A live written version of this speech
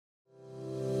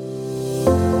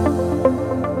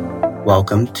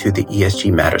Welcome to the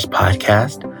ESG Matters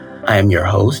podcast. I am your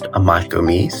host, Ahmad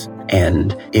Gomis.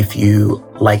 And if you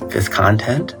like this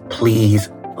content, please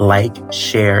like,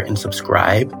 share, and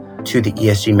subscribe to the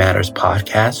ESG Matters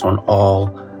podcast on all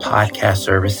podcast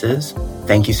services.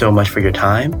 Thank you so much for your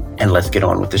time, and let's get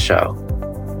on with the show.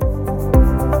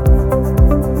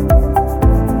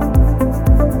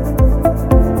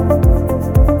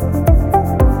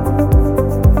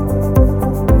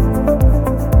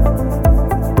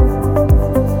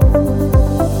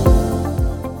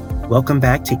 Welcome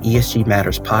back to ESG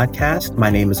Matters podcast. My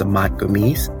name is Ahmad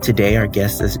Gomis. Today, our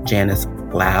guest is Janice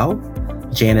Lao.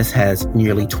 Janice has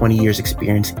nearly 20 years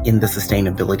experience in the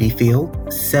sustainability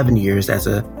field, 7 years as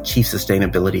a chief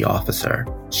sustainability officer.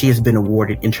 She has been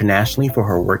awarded internationally for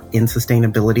her work in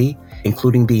sustainability,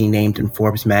 including being named in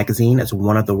Forbes magazine as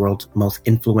one of the world's most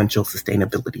influential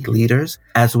sustainability leaders,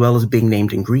 as well as being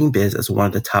named in GreenBiz as one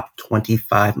of the top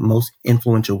 25 most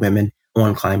influential women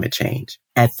on climate change.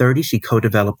 At 30, she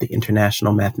co-developed the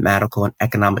international mathematical and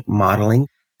economic modeling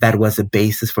that was the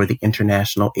basis for the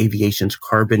International Aviation's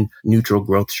carbon neutral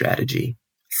growth strategy.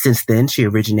 Since then, she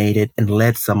originated and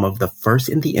led some of the first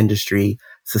in the industry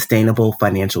sustainable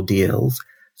financial deals,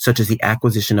 such as the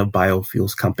acquisition of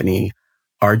biofuels company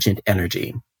Argent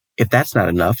Energy. If that's not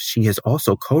enough, she has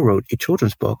also co-wrote a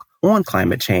children's book on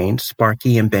climate change,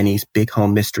 Sparky and Benny's Big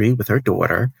Home Mystery, with her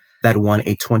daughter, that won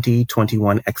a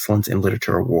 2021 Excellence in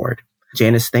Literature Award.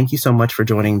 Janice, thank you so much for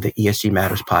joining the ESG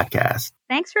Matters podcast.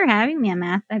 Thanks for having me,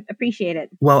 Amath. I appreciate it.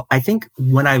 Well, I think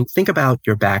when I think about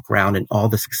your background and all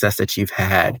the success that you've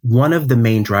had, one of the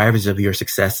main drivers of your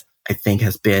success, I think,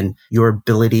 has been your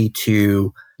ability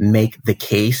to make the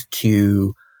case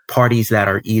to parties that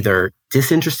are either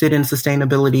disinterested in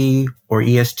sustainability or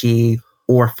ESG,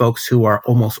 or folks who are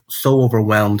almost so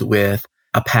overwhelmed with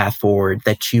a path forward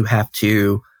that you have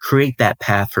to create that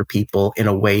path for people in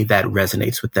a way that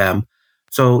resonates with them.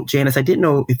 So, Janice, I didn't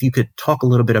know if you could talk a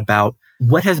little bit about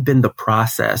what has been the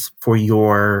process for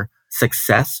your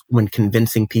success when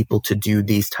convincing people to do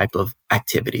these type of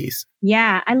activities.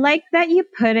 Yeah, I like that you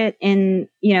put it in,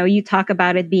 you talk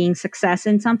about it being success.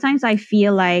 And sometimes I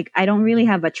feel like I don't really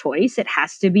have a choice. It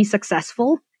has to be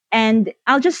successful. And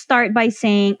I'll just start by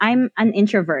saying I'm an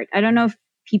introvert. I don't know if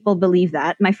people believe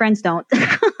that. My friends don't.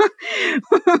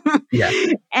 Yeah.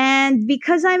 And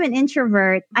because I'm an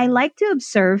introvert, I like to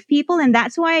observe people. And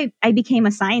that's why I became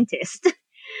a scientist.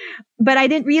 But I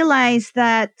didn't realize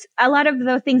that a lot of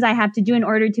the things I have to do in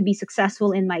order to be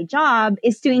successful in my job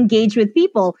is to engage with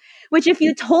people, which if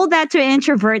you told that to an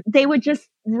introvert, they would just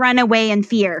run away in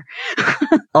fear.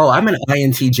 Oh, I'm an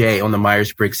INTJ on the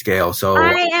Myers-Briggs scale. So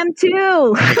I am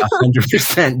too. I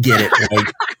 100% get it.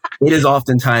 Like, it is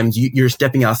oftentimes you're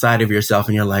stepping outside of yourself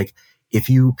and you're like, if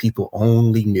you people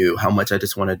only knew how much I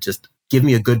just want to just give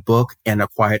me a good book and a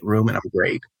quiet room and I'm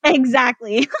great.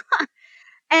 Exactly.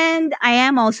 And I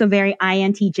am also very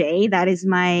INTJ. That is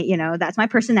my, that's my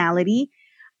personality.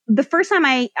 The first time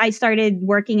I started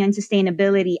working in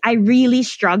sustainability, I really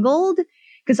struggled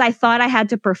because I thought I had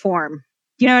to perform.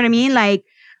 You know what I mean? Like,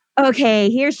 okay,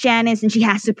 here's Janice and she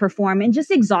has to perform, and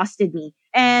just exhausted me.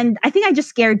 And I think I just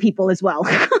scared people as well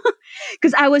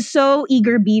because I was so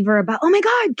eager beaver about, oh my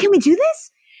God, can we do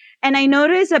this? And I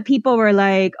noticed that people were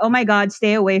like, oh my God,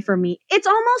 stay away from me. It's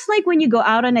almost like when you go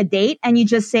out on a date and you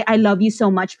just say, I love you so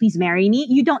much, please marry me.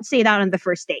 You don't say that on the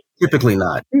first date. Typically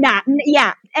not.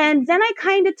 Yeah. And then I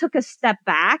kind of took a step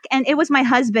back, and it was my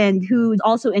husband, who's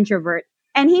also introvert.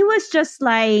 And he was just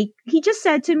like, he just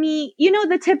said to me,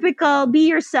 the typical be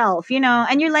yourself,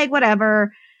 and you're like,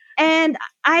 whatever. And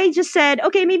I just said,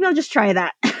 okay, maybe I'll just try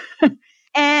that.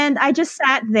 And I just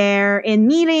sat there in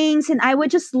meetings and I would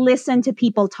just listen to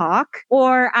people talk,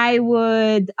 or I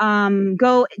would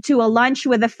go to a lunch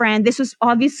with a friend. This was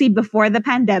obviously before the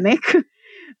pandemic.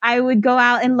 I would go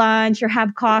out and lunch or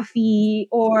have coffee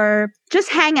or just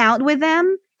hang out with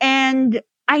them. And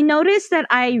I noticed that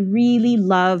I really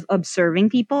love observing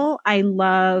people. I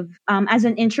love, as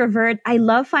an introvert, I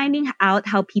love finding out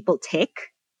how people tick.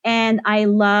 And I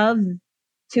love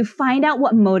to find out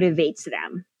what motivates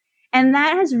them. And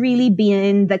that has really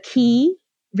been the key,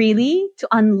 really, to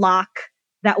unlock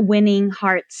that winning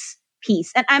hearts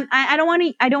piece. And I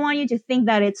don't want you to think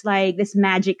that it's like this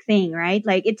magic thing, right?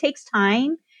 Like, it takes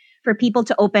time for people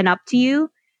to open up to you,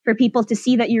 for people to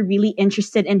see that you're really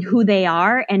interested in who they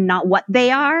are and not what they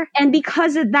are. And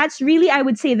because that's really, I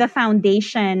would say, the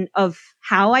foundation of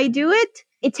how I do it.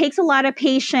 It takes a lot of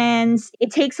patience.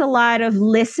 It takes a lot of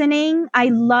listening. I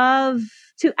love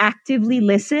to actively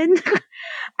listen.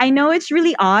 I know it's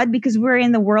really odd because we're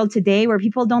in the world today where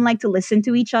people don't like to listen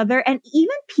to each other, and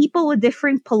even people with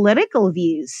different political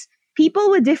views.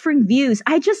 people with different views.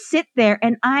 I just sit there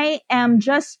and I am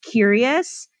just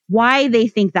curious why they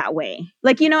think that way.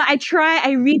 Like,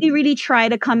 I really, really try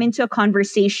to come into a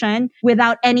conversation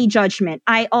without any judgment.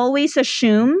 I always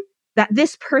assume that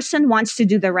this person wants to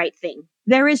do the right thing.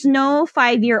 There is no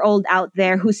 5-year-old out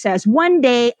there who says, one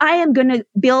day I am going to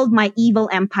build my evil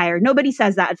empire. Nobody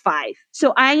says that at 5.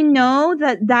 So I know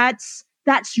that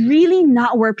that's really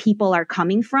not where people are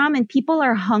coming from. And people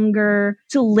are hunger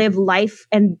to live life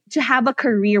and to have a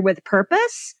career with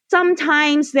purpose.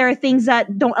 Sometimes there are things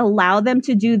that don't allow them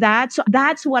to do that. So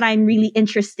that's what I'm really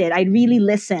interested. I really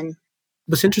listen.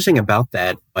 What's interesting about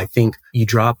that, I think you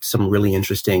dropped some really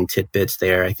interesting tidbits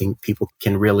there. I think people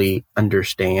can really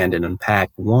understand and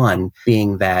unpack. One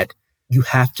being that you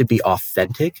have to be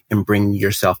authentic and bring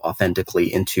yourself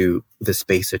authentically into the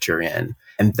space that you're in.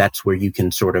 And that's where you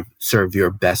can sort of serve your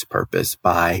best purpose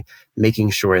by making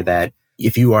sure that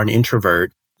if you are an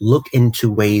introvert, look into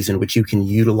ways in which you can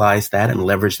utilize that and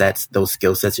leverage those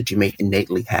skill sets that you may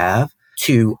innately have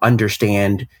to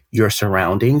understand your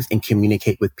surroundings and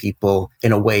communicate with people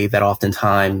in a way that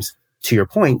oftentimes, to your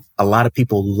point, a lot of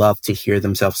people love to hear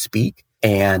themselves speak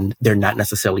and they're not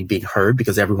necessarily being heard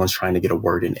because everyone's trying to get a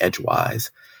word in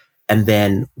edgewise. And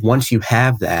then once you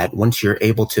have that, once you're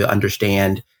able to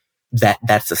understand that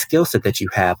that's a skill set that you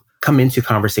have, come into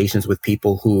conversations with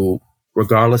people who,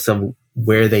 regardless of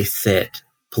where they sit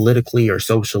politically or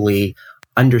socially,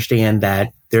 understand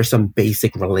that there's some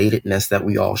basic relatedness that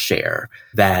we all share,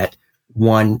 that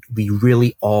one, we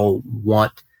really all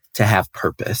want to have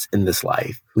purpose in this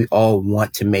life. We all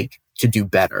want to do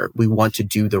better. We want to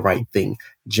do the right thing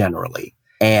generally.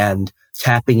 And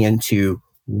tapping into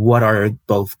what are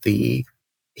both the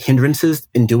hindrances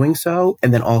in doing so,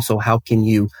 and then also how can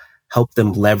you help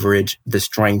them leverage the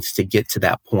strengths to get to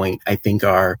that point, I think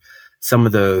are some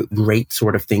of the great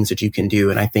sort of things that you can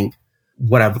do. And I think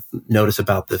what I've noticed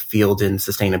about the field in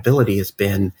sustainability has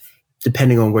been,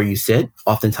 depending on where you sit,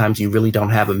 oftentimes you really don't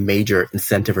have a major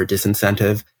incentive or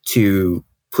disincentive to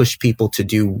push people to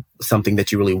do something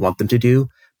that you really want them to do.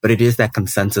 But it is that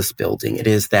consensus building. It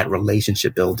is that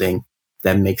relationship building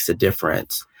that makes a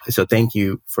difference. So thank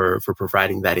you for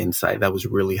providing that insight. That was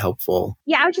really helpful.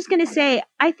 Yeah, I was just going to say,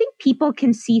 I think people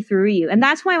can see through you. And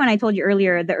that's why when I told you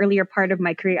earlier, the earlier part of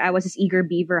my career, I was this eager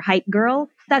beaver hype girl.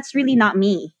 That's really not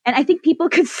me. And I think people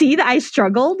could see that I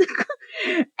struggled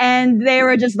and they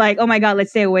were just like, oh my God,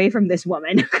 let's stay away from this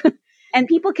woman. And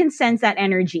people can sense that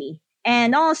energy.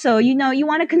 And also, you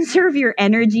want to conserve your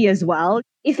energy as well.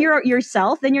 If you're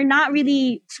yourself, then you're not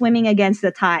really swimming against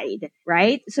the tide,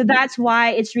 right? So that's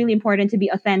why it's really important to be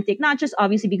authentic, not just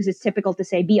obviously because it's typical to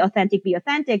say be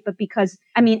authentic, but because,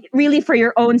 really for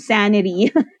your own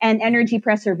sanity and energy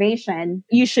preservation,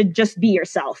 you should just be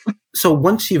yourself. So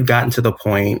once you've gotten to the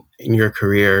point in your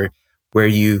career where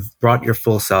you've brought your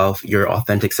full self, your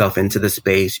authentic self into the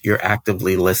space, you're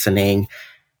actively listening,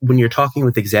 when you're talking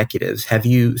with executives, have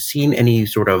you seen any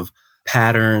sort of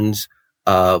patterns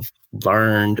of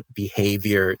learned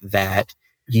behavior that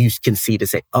you can see to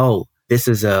say, oh, this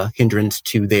is a hindrance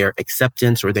to their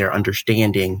acceptance or their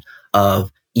understanding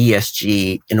of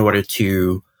ESG in order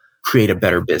to create a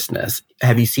better business?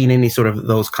 Have you seen any sort of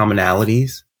those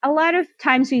commonalities? A lot of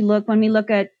times when we look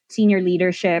at senior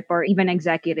leadership or even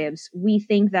executives, we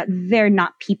think that they're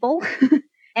not people.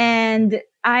 And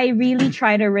I really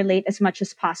try to relate as much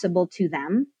as possible to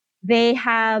them. They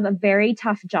have a very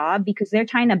tough job because they're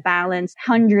trying to balance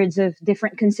hundreds of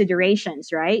different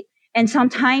considerations, right? And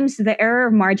sometimes the error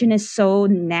margin is so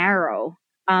narrow,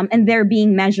 and they're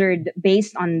being measured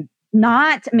based on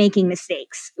not making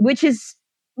mistakes, which is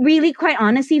really, quite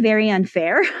honestly, very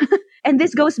unfair. And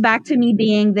this goes back to me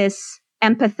being this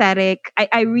empathetic.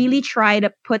 I really try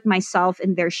to put myself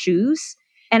in their shoes,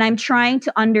 and I'm trying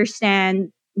to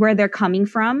understand where they're coming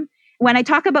from. When I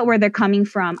talk about where they're coming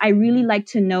from, I really like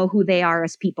to know who they are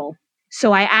as people.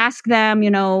 So I ask them,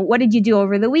 what did you do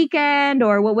over the weekend?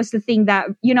 Or what was the thing that,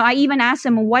 I even ask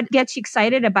them, what gets you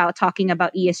excited about talking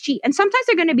about ESG? And sometimes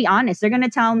they're going to be honest. They're going to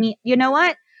tell me, you know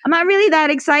what? I'm not really that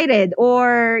excited.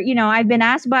 Or, I've been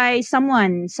asked by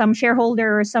someone, some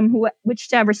shareholder or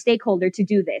whichever stakeholder to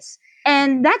do this.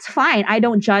 And that's fine. I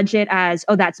don't judge it as,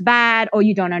 oh, that's bad. Oh,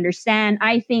 you don't understand.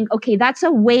 I think, okay, that's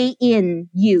a way in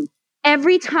you.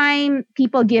 Every time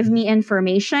people give me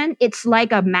information, it's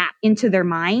like a map into their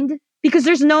mind because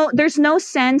there's no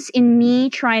sense in me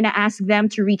trying to ask them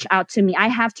to reach out to me. I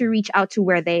have to reach out to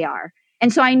where they are.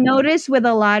 And so I notice with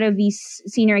a lot of these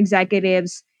senior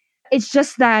executives, it's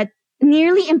just that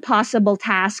nearly impossible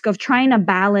task of trying to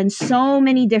balance so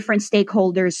many different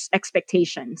stakeholders'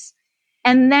 expectations.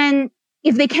 And then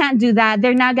if they can't do that,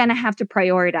 they're not going to have to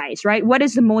prioritize, right? What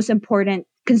is the most important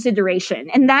consideration.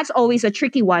 And that's always a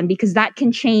tricky one because that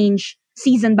can change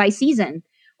season by season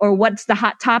or what's the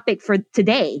hot topic for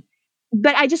today.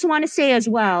 But I just want to say as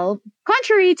well,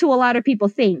 contrary to a lot of people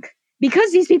think,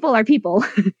 because these people are people,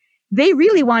 they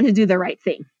really want to do the right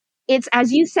thing. It's,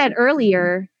 as you said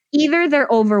earlier, either they're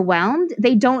overwhelmed,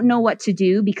 they don't know what to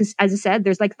do because, as I said,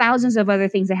 there's like thousands of other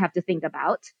things they have to think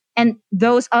about. And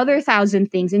those other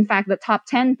 1,000 things, in fact, the top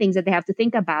 10 things that they have to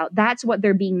think about, that's what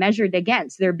they're being measured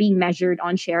against. They're being measured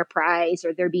on share price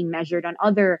or they're being measured on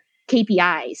other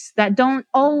KPIs that don't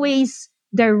always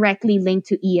directly link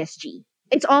to ESG.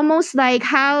 It's almost like,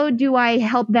 how do I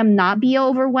help them not be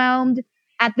overwhelmed?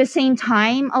 At the same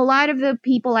time, a lot of the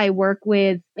people I work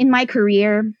with in my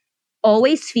career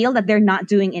always feel that they're not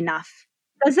doing enough.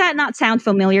 Does that not sound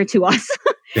familiar to us?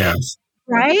 Yes.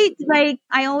 Right? Like,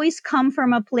 I always come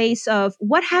from a place of,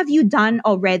 what have you done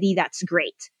already that's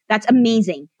great? That's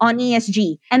amazing on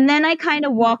ESG. And then I kind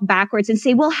of walk backwards and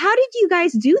say, well, how did you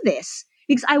guys do this?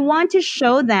 Because I want to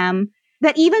show them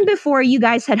that even before you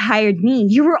guys had hired me,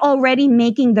 you were already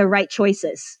making the right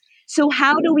choices. So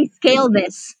how do we scale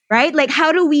this, right? Like,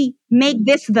 how do we make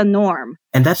this the norm?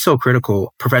 And that's so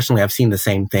critical. Professionally, I've seen the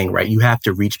same thing, right? You have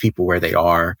to reach people where they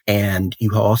are. And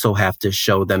you also have to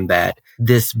show them that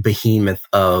this behemoth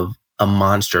of a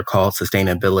monster called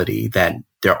sustainability, that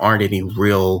there aren't any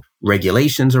real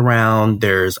regulations around.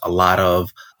 There's a lot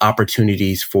of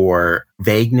opportunities for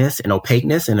vagueness and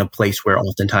opaqueness in a place where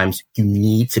oftentimes you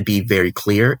need to be very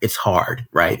clear. It's hard,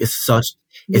 right? It's such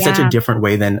a different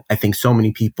way than I think so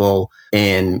many people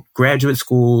in graduate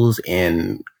schools,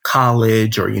 in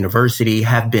college or university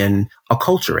have been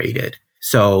acculturated.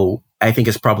 So I think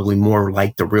it's probably more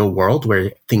like the real world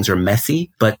where things are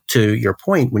messy. But to your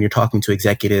point, when you're talking to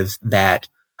executives that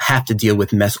have to deal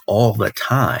with mess all the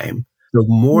time, the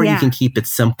more you can keep it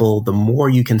simple, the more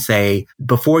you can say,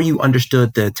 before you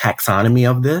understood the taxonomy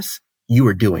of this, you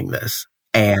were doing this.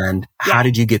 And how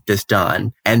did you get this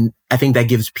done? And I think that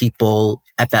gives people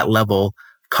at that level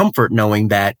comfort knowing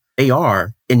that they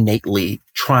are innately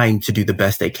trying to do the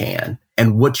best they can.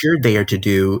 And what you're there to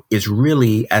do is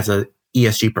really, as a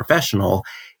ESG professional,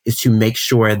 is to make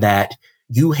sure that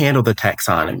you handle the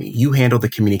taxonomy, you handle the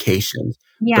communications,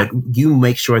 but you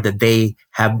make sure that they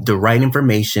have the right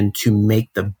information to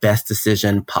make the best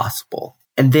decision possible.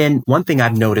 And then one thing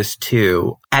I've noticed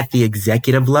too, at the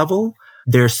executive level,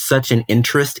 there's such an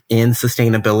interest in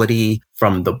sustainability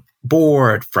from the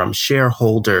board, from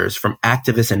shareholders, from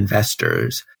activist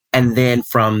investors, and then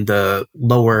from the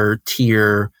lower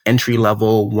tier, entry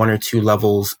level, 1 or 2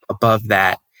 levels above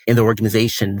that in the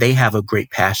organization, they have a great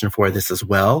passion for this as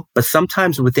well. But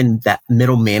sometimes within that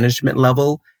middle management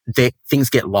level, things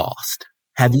get lost.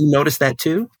 Have you noticed that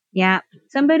too? Yeah.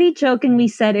 Somebody jokingly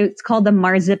said it's called the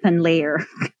marzipan layer.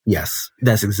 Yes,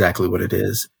 that's exactly what it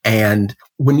is. And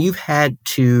when you've had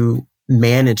to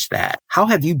manage that, how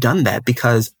have you done that?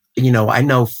 Because, I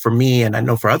know for me and I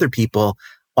know for other people,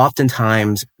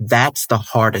 oftentimes that's the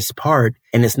hardest part.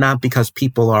 And it's not because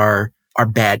people are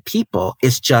bad people.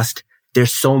 It's just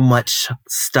there's so much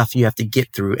stuff you have to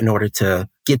get through in order to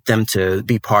get them to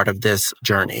be part of this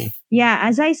journey. Yeah,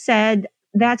 as I said,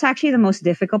 that's actually the most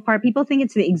difficult part. People think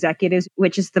it's the executives,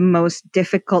 which is the most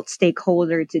difficult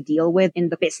stakeholder to deal with in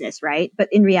the business, right? But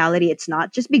in reality, it's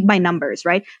not. Just big by numbers,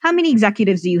 right? How many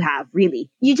executives do you have, really?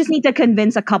 You just need to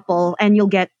convince a couple and you'll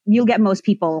get most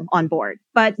people on board.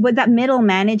 But with that middle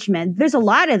management, there's a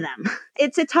lot of them.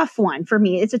 It's a tough one for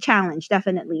me. It's a challenge,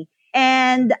 definitely.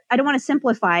 And I don't want to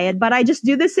simplify it, but I just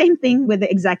do the same thing with the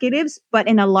executives, but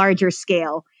in a larger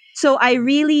scale. So I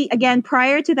really, again,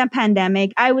 prior to the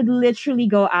pandemic, I would literally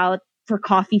go out for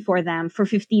coffee for them for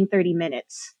 15, 30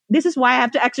 minutes. This is why I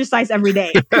have to exercise every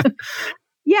day.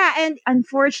 Yeah. And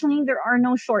unfortunately, there are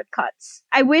no shortcuts.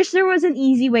 I wish there was an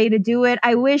easy way to do it.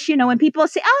 I wish, when people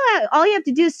say, all you have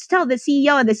to do is tell the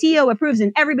CEO and the CEO approves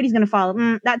and everybody's going to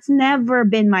follow. That's never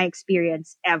been my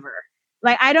experience ever.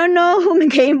 Like, I don't know who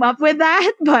came up with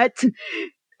that, but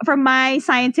from my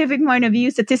scientific point of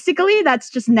view, statistically, that's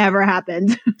just never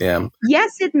happened. Yeah.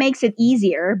 Yes, it makes it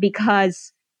easier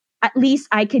because at least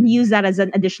I can use that as an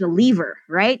additional lever,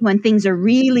 right? When things are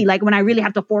really when I really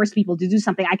have to force people to do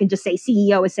something, I can just say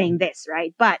CEO is saying this,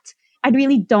 right? But I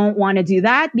really don't want to do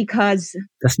that because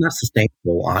that's not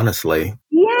sustainable, honestly.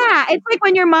 Yeah. It's like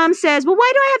when your mom says, well,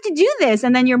 why do I have to do this?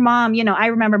 And then your mom, I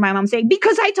remember my mom saying,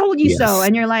 because I told you so.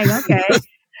 And you're like, okay.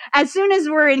 As soon as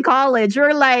we're in college,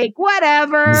 we're like,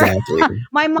 whatever. Exactly.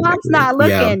 My mom's not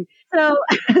looking. Yeah.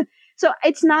 So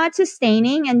it's not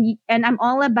sustaining. And I'm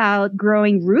all about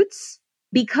growing roots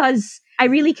because I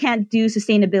really can't do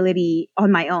sustainability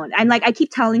on my own. I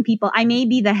keep telling people I may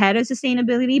be the head of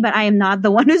sustainability, but I am not the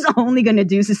one who's only going to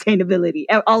do sustainability.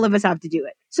 All of us have to do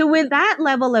it. So with that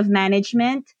level of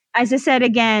management, as I said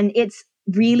again, it's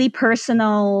really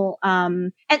personal.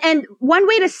 And one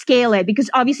way to scale it, because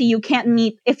obviously you can't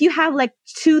meet, if you have like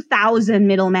 2,000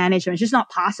 middle management, it's just not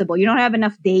possible. You don't have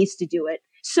enough days to do it.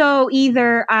 So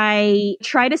either I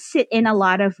try to sit in a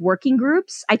lot of working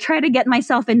groups. I try to get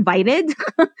myself invited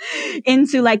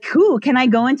into like, can I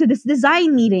go into this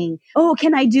design meeting? Oh,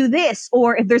 can I do this?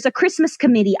 Or if there's a Christmas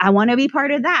committee, I want to be part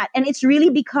of that. And it's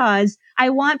really because I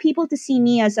want people to see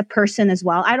me as a person as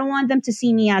well. I don't want them to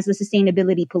see me as the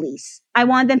sustainability police. I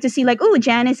want them to see like, oh,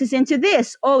 Janice is into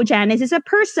this. Oh, Janice is a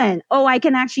person. Oh, I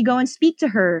can actually go and speak to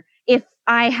her if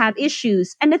I have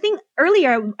issues. And the thing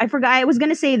earlier, I was going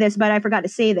to say this, but I forgot to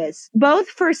say this. Both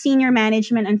for senior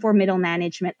management and for middle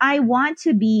management, I want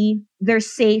to be their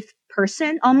safe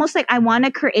person. Almost like I want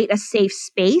to create a safe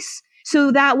space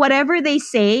so that whatever they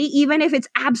say, even if it's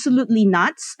absolutely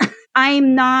nuts,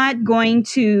 I'm not going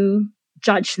to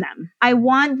judge them. I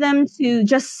want them to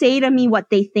just say to me what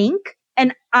they think.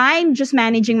 And I'm just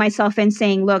managing myself and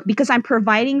saying, look, because I'm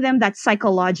providing them that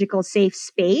psychological safe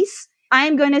space,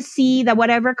 I'm going to see that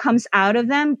whatever comes out of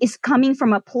them is coming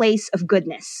from a place of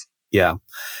goodness. Yeah.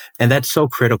 And that's so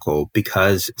critical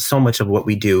because so much of what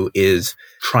we do is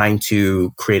trying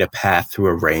to create a path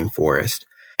through a rainforest.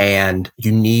 And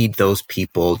you need those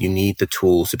people, you need the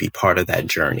tools to be part of that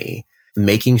journey,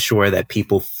 making sure that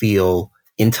people feel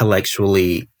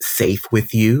intellectually safe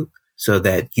with you so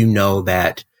that you know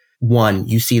that, one,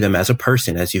 you see them as a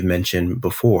person, as you've mentioned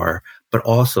before, but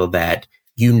also that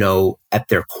you know at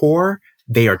their core,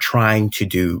 they are trying to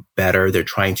do better. They're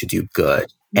trying to do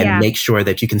good and make sure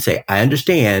that you can say, I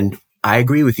understand. I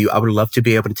agree with you. I would love to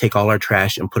be able to take all our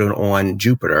trash and put it on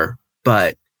Jupiter.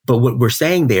 But what we're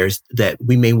saying there is that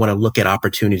we may want to look at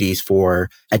opportunities for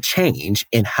a change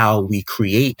in how we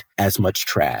create as much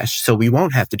trash. So we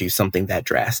won't have to do something that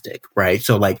drastic, right?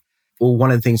 So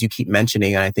one of the things you keep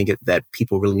mentioning, and I think that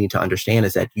people really need to understand,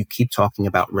 is that you keep talking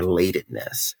about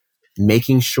relatedness,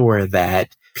 making sure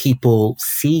that people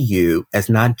see you as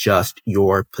not just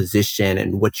your position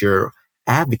and what you're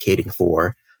advocating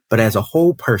for, but as a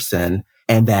whole person,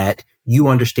 and that you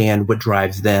understand what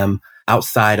drives them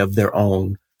outside of their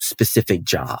own specific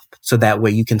job. So that way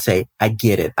you can say, I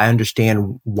get it. I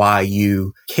understand why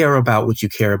you care about what you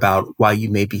care about, why you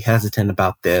may be hesitant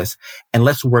about this. And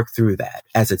let's work through that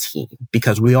as a team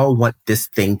because we all want this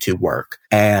thing to work.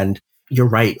 And you're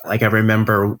right. Like I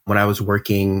remember when I was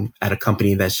working at a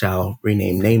company that shall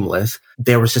remain nameless,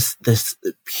 there was just this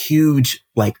huge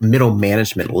middle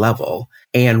management level.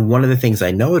 And one of the things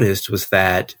I noticed was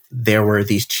that there were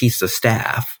these chiefs of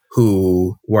staff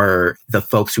who were the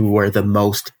folks who were the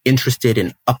most interested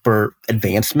in upper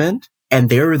advancement. And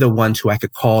they were the ones who I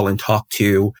could call and talk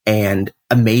to. And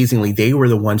amazingly, they were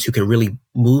the ones who could really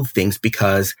move things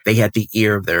because they had the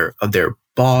ear of their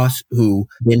boss, who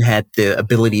then had the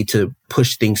ability to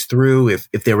push things through if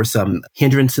there were some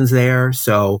hindrances there.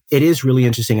 So it is really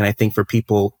interesting. And I think for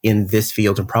people in this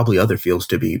field and probably other fields,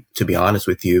 to be honest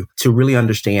with you, to really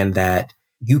understand that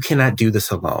you cannot do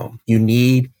this alone. You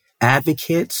need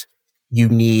advocates, you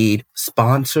need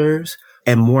sponsors,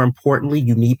 and more importantly,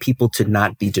 you need people to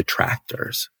not be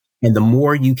detractors. And the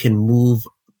more you can move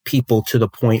people to the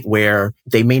point where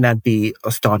they may not be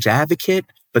a staunch advocate,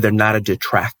 but they're not a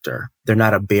detractor. They're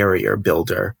not a barrier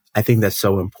builder. I think that's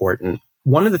so important.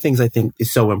 One of the things I think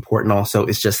is so important also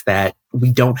is just that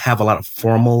we don't have a lot of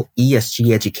formal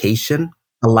ESG education.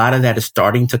 A lot of that is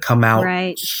starting to come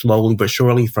out slowly but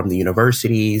surely from the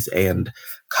universities and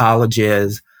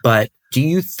colleges. But do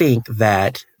you think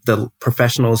that the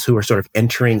professionals who are sort of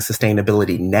entering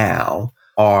sustainability now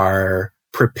are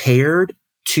prepared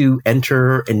to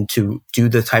enter and to do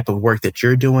the type of work that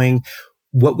you're doing?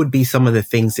 What would be some of the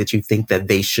things that you think that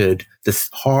they should, the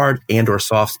hard and or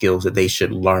soft skills that they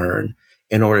should learn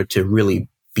in order to really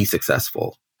be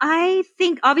successful? I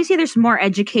think obviously there's more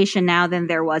education now than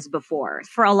there was before.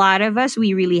 For a lot of us,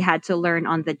 we really had to learn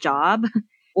on the job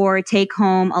or take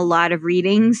home a lot of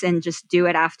readings and just do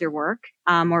it after work,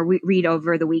 or read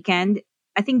over the weekend.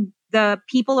 I think the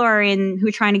people who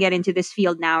are trying to get into this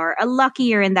field now are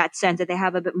luckier in that sense that they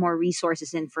have a bit more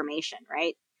resources and information,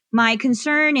 right? My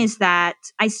concern is that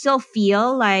I still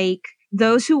feel like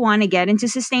those who want to get into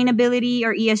sustainability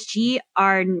or ESG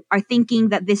are thinking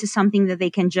that this is something that they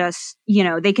can just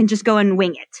go and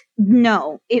wing it.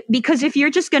 No, because if you're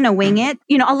just going to wing it,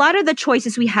 a lot of the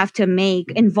choices we have to make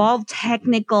involve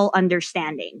technical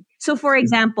understanding. So for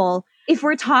example, if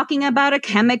we're talking about a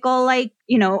chemical like,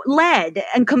 lead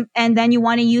and then you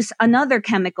want to use another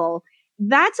chemical.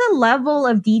 That's a level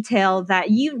of detail that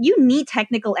you need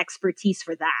technical expertise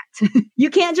for that.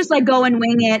 You can't just like go and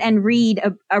wing it and read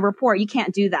a report. You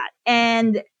can't do that.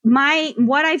 And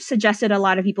what I've suggested a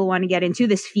lot of people want to get into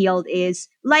this field is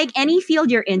like any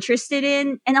field you're interested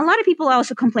in. And a lot of people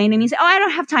also complain to me and say, oh, I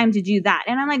don't have time to do that.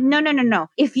 And I'm like, no.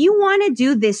 If you want to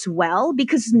do this well,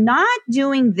 because not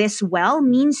doing this well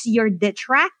means you're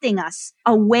detracting us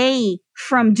away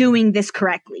from doing this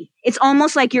correctly. It's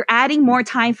almost like you're adding more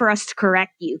time for us to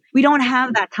correct you. We don't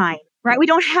have that time, right? We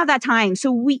don't have that time.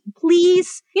 So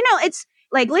please, it's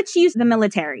like, let's use the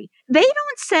military. They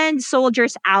don't send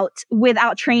soldiers out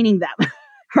without training them.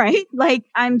 Right? Like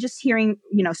I'm just hearing,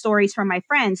 stories from my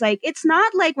friends. Like it's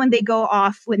not like when they go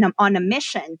off on a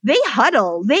mission, they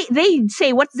huddle. They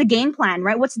say, what's the game plan,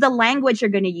 right? What's the language you're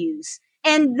going to use?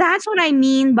 And that's what I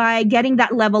mean by getting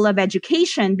that level of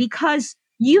education, because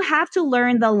you have to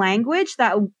learn the language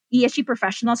that ESG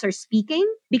professionals are speaking,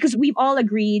 because we've all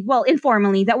agreed, well,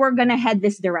 informally, that we're going to head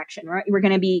this direction, right? We're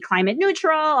going to be climate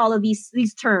neutral, all of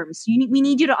these terms. We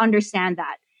need you to understand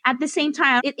that. At the same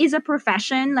time, it is a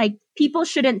profession. Like people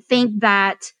shouldn't think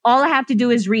that all I have to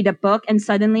do is read a book and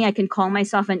suddenly I can call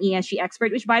myself an ESG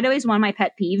expert, which by the way is one of my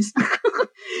pet peeves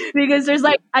because there's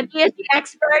like an ESG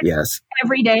expert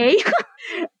every day.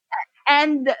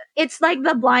 And it's like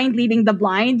the blind leading the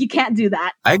blind. You can't do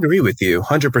that. I agree with you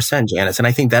 100%, Janice. And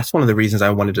I think that's one of the reasons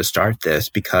I wanted to start this,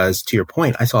 because to your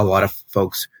point, I saw a lot of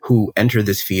folks who enter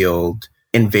this field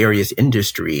in various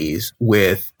industries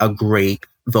with a great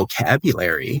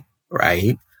vocabulary,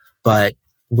 right? But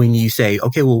when you say,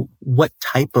 okay, well,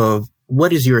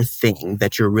 what is your thing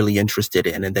that you're really interested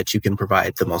in and that you can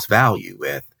provide the most value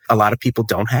with? A lot of people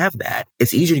don't have that.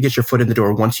 It's easier to get your foot in the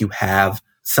door once you have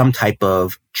some type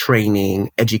of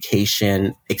training,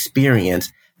 education,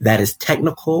 experience that is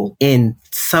technical in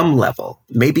some level.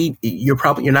 Maybe you're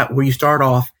not where you start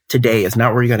off today is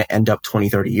not where you're going to end up 20,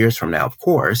 30 years from now, of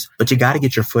course, but you got to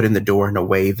get your foot in the door in a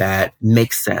way that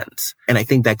makes sense. And I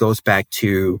think that goes back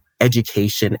to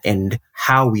education and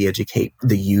how we educate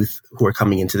the youth who are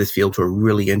coming into this field who are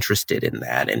really interested in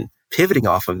that. And pivoting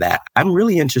off of that, I'm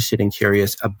really interested and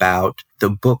curious about the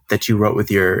book that you wrote with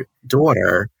your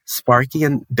daughter, Sparky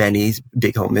and Benny's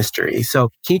Big Home Mystery. So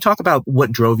can you talk about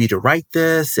what drove you to write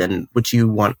this and what you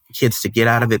want kids to get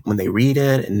out of it when they read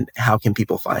it, and how can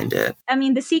people find it? I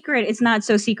mean, the secret is not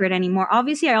so secret anymore.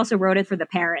 Obviously, I also wrote it for the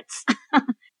parents.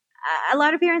 A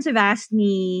lot of parents have asked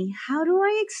me, how do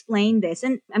I explain this?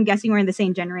 And I'm guessing we're in the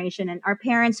same generation, and our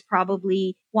parents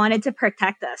probably wanted to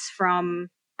protect us from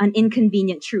an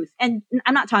inconvenient truth. And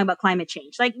I'm not talking about climate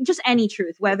change, like just any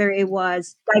truth, whether it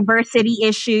was diversity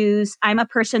issues, I'm a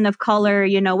person of color,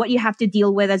 what you have to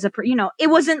deal with as it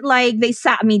wasn't like they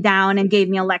sat me down and gave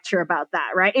me a lecture about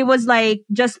that, right? It was like,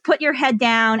 just put your head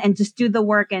down and just do the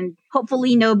work, and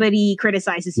hopefully nobody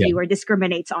criticizes you or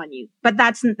discriminates on you. But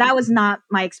that was not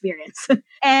my experience.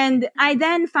 And I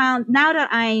then found, now that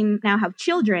I now have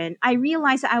children, I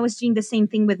realized that I was doing the same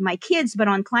thing with my kids, but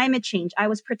on climate change, I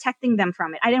was protecting them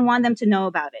from it. I didn't want them to know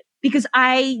about it because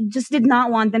I just did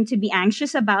not want them to be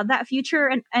anxious about that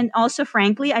future. And also,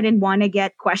 frankly, I didn't want to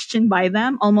get questioned by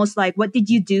them, almost like, what did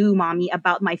you do, mommy,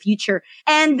 about my future?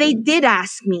 And they did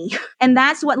ask me. And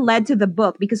that's what led to the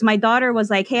book, because my daughter was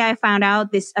like, hey, I found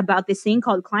out about this thing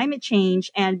called climate change,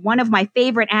 and one of my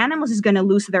favorite animals is going to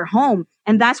lose their home.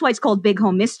 And that's why it's called Big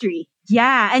Home Mystery.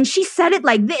 Yeah. And she said it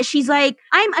like this. She's like,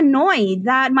 I'm annoyed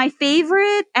that my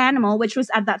favorite animal, which was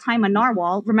at that time a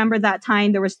narwhal. Remember that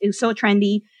time it was so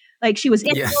trendy. Like she was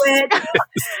into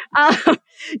it.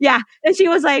 Yeah. And she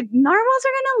was like, narwhals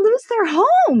are going to lose their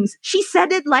homes. She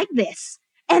said it like this.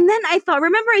 And then I thought,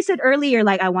 remember I said earlier,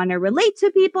 like I want to relate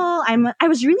to people. I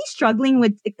was really struggling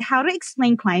with how to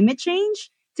explain climate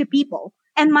change to people.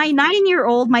 And my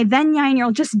then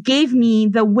 9-year-old just gave me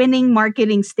the winning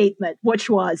marketing statement, which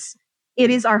was, it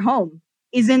is our home.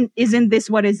 Isn't this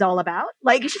what it's all about?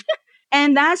 Like,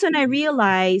 and that's when I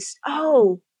realized,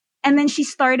 and then she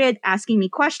started asking me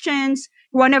questions.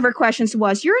 One of her questions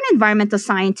was, you're an environmental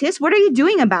scientist. What are you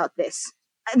doing about this?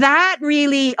 That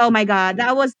really, oh my God,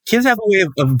 that was... Kids have a way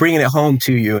of bringing it home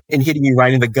to you and hitting you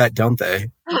right in the gut, don't they?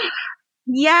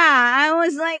 Yeah, I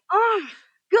was like, oh,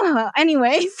 God.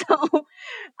 Anyway, so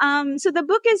the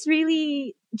book is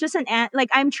really just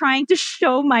I'm trying to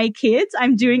show my kids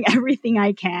I'm doing everything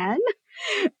I can.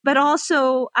 But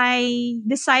also, I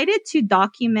decided to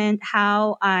document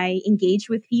how I engage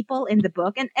with people in the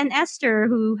book. And Esther,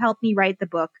 who helped me write the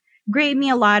book, gave me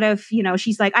a lot of,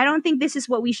 she's like, I don't think this is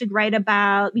what we should write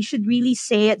about. We should really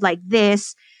say it like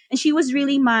this. And she was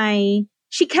really my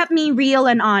she kept me real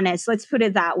and honest. Let's put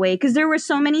it that way. Because there were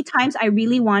so many times I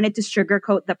really wanted to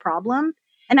sugarcoat the problem.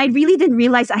 And I really didn't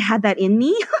realize I had that in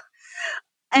me.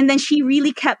 And then she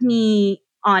really kept me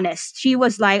honest. She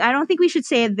was like, I don't think we should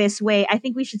say it this way. I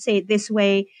think we should say it this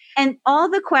way. And all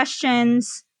the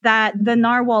questions that the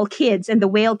narwhal kids and the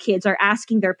whale kids are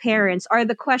asking their parents are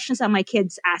the questions that my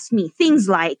kids ask me. Things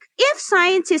like, if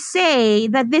scientists say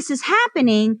that this is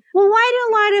happening, well, why do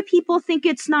a lot of people think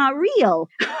it's not real?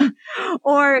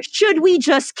 Or should we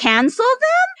just cancel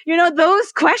them? You know,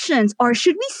 those questions. Or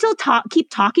should we still keep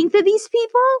talking to these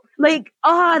people? Like,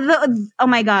 oh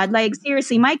my God. Like,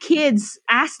 seriously, my kids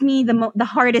asked me the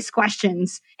hardest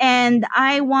questions. And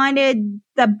I wanted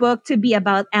the book to be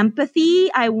about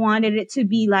empathy. I wanted it to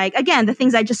be like, again, the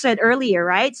things I just said earlier,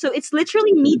 right? So it's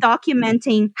literally me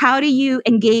documenting how do you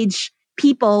engage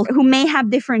people who may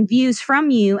have different views from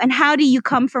you, and how do you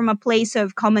come from a place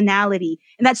of commonality?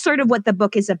 And that's sort of what the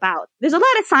book is about. There's a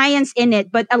lot of science in it,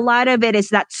 but a lot of it is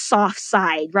that soft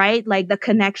side, right? Like the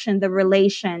connection, the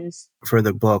relations. For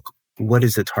the book, what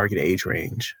is the target age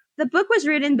range? The book was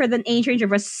written for the age range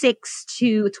of 6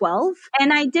 to 12,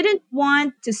 and I didn't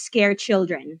want to scare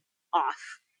children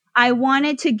off. I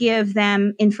wanted to give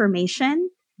them information,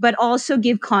 but also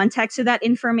give context to that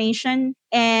information.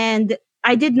 And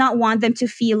I did not want them to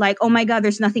feel like, oh my God,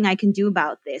 there's nothing I can do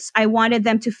about this. I wanted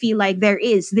them to feel like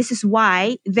this is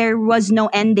why there was no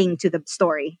ending to the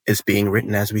story. It's being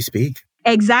written as we speak.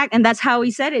 Exact. And that's how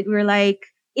we said it. We were like,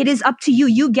 it is up to you.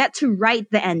 You get to write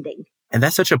the ending. And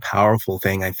that's such a powerful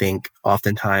thing. I think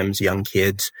oftentimes young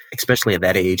kids, especially at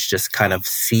that age, just kind of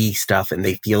see stuff and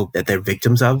they feel that they're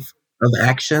victims of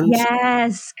actions.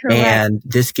 Yes, correct. And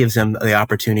this gives them the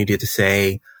opportunity to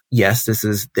say, yes,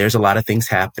 there's a lot of things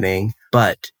happening,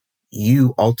 but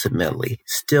you ultimately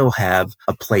still have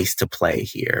a place to play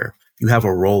here. You have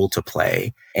a role to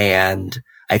play. And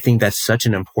I think that's such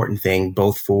an important thing,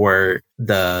 both for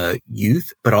the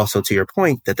youth, but also to your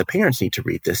point that the parents need to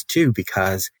read this too,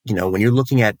 because, you know, when you're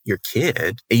looking at your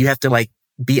kid, you have to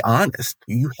be honest.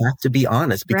 You have to be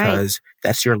honest because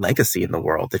that's your legacy in the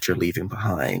world that you're leaving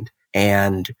behind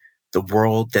and the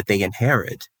world that they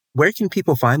inherit. Where can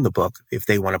people find the book if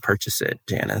they want to purchase it,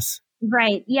 Janice?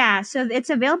 Right. Yeah. So it's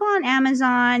available on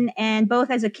Amazon and both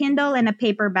as a Kindle and a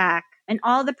paperback. And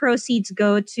all the proceeds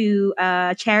go to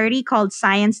a charity called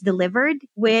Science Delivered,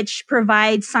 which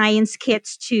provides science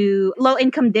kits to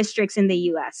low-income districts in the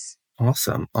U.S.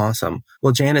 Awesome. Awesome.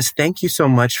 Well, Janice, thank you so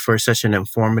much for such an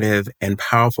informative and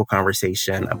powerful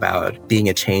conversation about being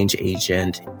a change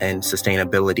agent and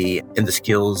sustainability and the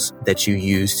skills that you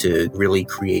use to really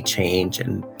create change.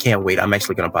 And can't wait. I'm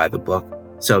actually going to buy the book.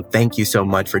 So thank you so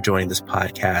much for joining this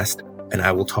podcast. And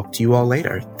I will talk to you all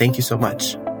later. Thank you so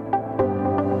much.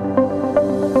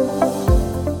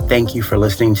 Thank you for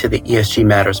listening to the ESG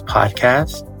Matters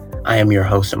podcast. I am your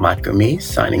host, Ahmad Gomis,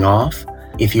 signing off.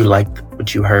 If you liked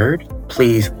what you heard,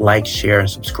 please like, share, and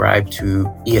subscribe to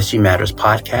ESG Matters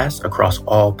podcast across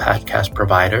all podcast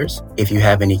providers. If you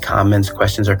have any comments,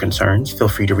 questions, or concerns, feel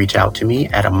free to reach out to me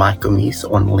at Ahmad Gomis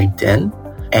on LinkedIn.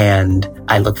 And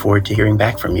I look forward to hearing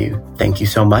back from you. Thank you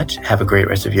so much. Have a great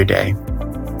rest of your day.